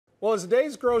Well, as the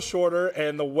days grow shorter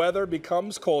and the weather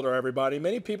becomes colder, everybody,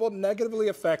 many people negatively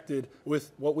affected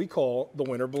with what we call the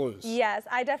winter blues. Yes,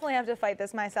 I definitely have to fight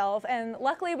this myself. And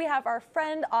luckily we have our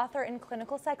friend, author, and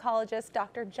clinical psychologist,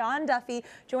 Dr. John Duffy,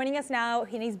 joining us now.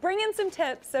 And he's bringing some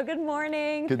tips. So good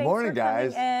morning. Good morning,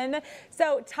 guys. In.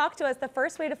 So talk to us, the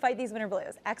first way to fight these winter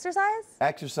blues. Exercise?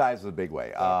 Exercise is a big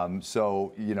way.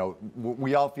 So, you know,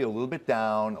 we all feel a little bit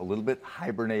down, a little bit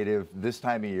hibernative this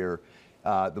time of year.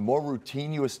 The more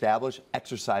routine you establish,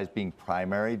 exercise being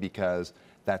primary, because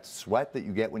that sweat that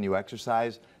you get when you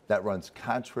exercise, that runs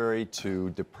contrary to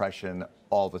depression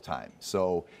all the time.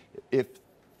 So if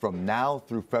from now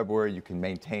through February you can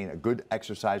maintain a good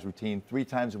exercise routine 3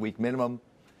 times a week minimum,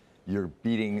 you're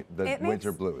beating the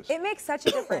winter blues. It makes such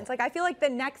a difference. Like, I feel like the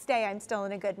next day I'm still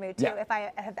in a good mood too if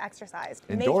I have exercised.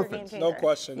 Endorphins. No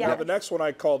question. Yeah. Now, the next one,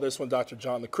 I call this one, Dr.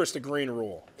 John, the Krista Green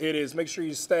rule. It is make sure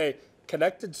you stay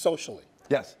connected socially.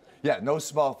 Yes. Yeah, no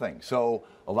small thing. So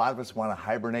a lot of us want to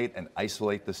hibernate and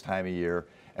isolate this time of year,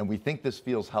 and we think this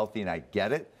feels healthy, and I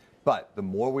get it. But the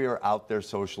more we are out there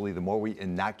socially, the more we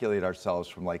inoculate ourselves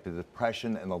from like the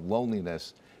depression and the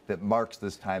loneliness that marks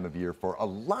this time of year for a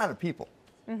lot of people.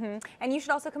 Mm-hmm. And you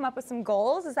should also come up with some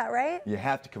goals, is that right? You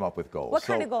have to come up with goals. What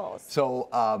kind of goals? So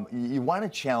you want to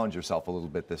challenge yourself a little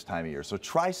bit this time of year. So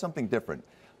try something different.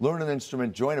 Learn an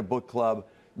instrument, join a book club,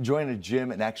 join a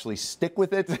gym, and actually stick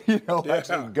with it,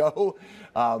 actually go.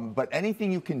 But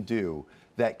anything you can do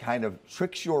that kind of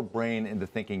tricks your brain into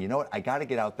thinking, you know what, I got to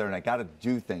get out there and I got to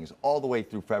do things all the way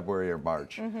through February or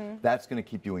March. That's going to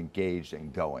keep you engaged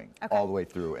and going all the way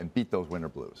through and beat those winter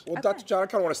blues. Well, Dr. John, I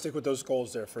kind of want to stick with those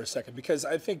goals there for a second, because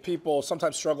I think people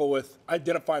sometimes struggle with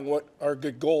identifying what are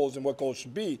good goals and what goals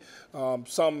should be.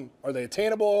 Some, are they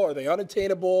attainable? Are they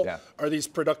unattainable? Are these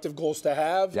productive goals to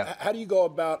have? How do you go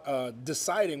about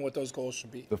deciding what those goals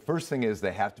should be? The first thing is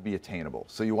they have to be attainable.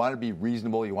 So you want to be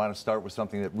reasonable. You want to start with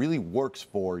something that really works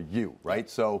for you, right?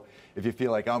 So if you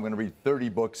feel like, oh, I'm going to read 30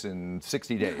 books in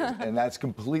 60 days, and that's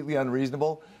completely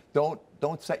unreasonable, don't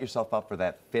set yourself up for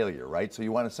that failure, right? So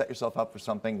you want to set yourself up for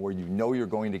something where you know you're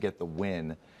going to get the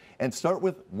win, and start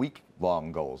with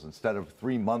week-long goals instead of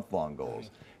 3-month-long goals,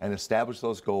 and establish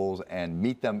those goals and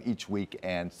meet them each week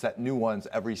and set new ones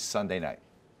every Sunday night.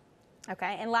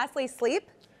 Okay, and lastly, sleep?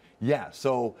 Yeah,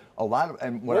 so a lot of,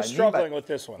 and what We're I mean struggling with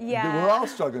this one. Yeah. We're all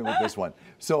struggling with this one.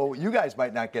 So you guys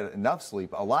might not get enough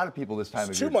sleep. A lot of people this time of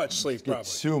year too much sleep, get probably.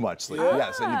 too much sleep.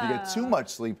 Yes, and if you get too much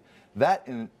sleep, that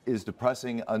is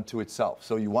depressing unto itself.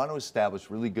 So you want to establish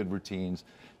really good routines,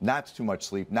 not too much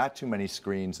sleep, not too many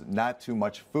screens, not too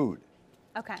much food.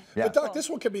 Okay. Yeah. But Doc, this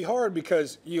one can be hard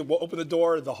because you will open the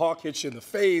door, the hawk hits you in the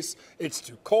face, it's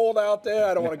too cold out there,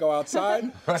 I don't want to go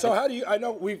outside. So how do you, I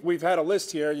know we've had a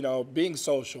list here, you know, being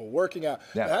social, working out.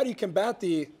 How do you combat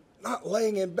the not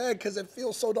laying in bed because it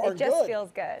feels so darn good? It just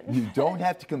feels good. You don't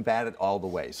have to combat it all the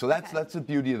way. So that's the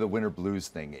beauty of the winter blues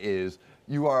thing, is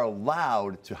you are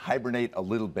allowed to hibernate a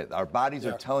little bit. Our bodies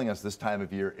are telling us this time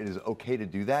of year it is okay to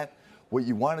do that. What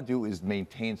you want to do is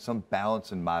maintain some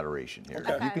balance and moderation here.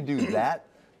 If you can do that,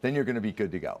 then you're going to be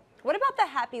good to go. What about the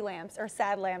happy lamps, or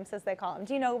sad lamps as they call them?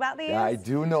 Do you know about these? Yeah, I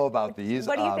do know about these.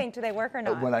 What do you think? Do they work or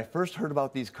not? When I first heard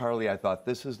about these, Carly, I thought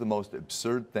this is the most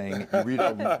absurd thing. You read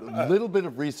a little bit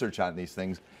of research on these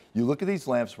things. You look at these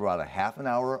lamps for about a half an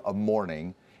hour a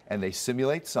morning, and they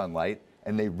simulate sunlight,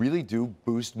 and they really do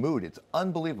boost mood. It's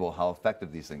unbelievable how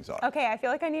effective these things are. Okay, I feel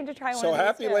like I need to try one of these. So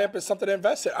Happy Lamp is something to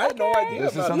invest in. I had no idea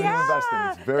This is something to invest in.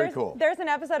 It's very cool. There's an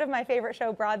episode of my favorite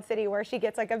show, Broad City, where she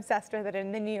gets like obsessed with it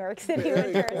in the New York City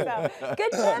winter. So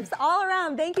good tips all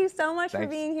around. Thank you so much for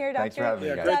being here, Dr. Thanks for having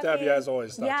me, guys. Great to have you as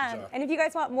always, Dr. John. And if you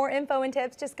guys want more info and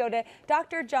tips, just go to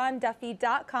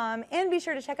drjohnduffy.com and be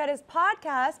sure to check out his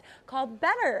podcast called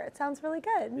Better. It sounds really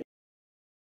good.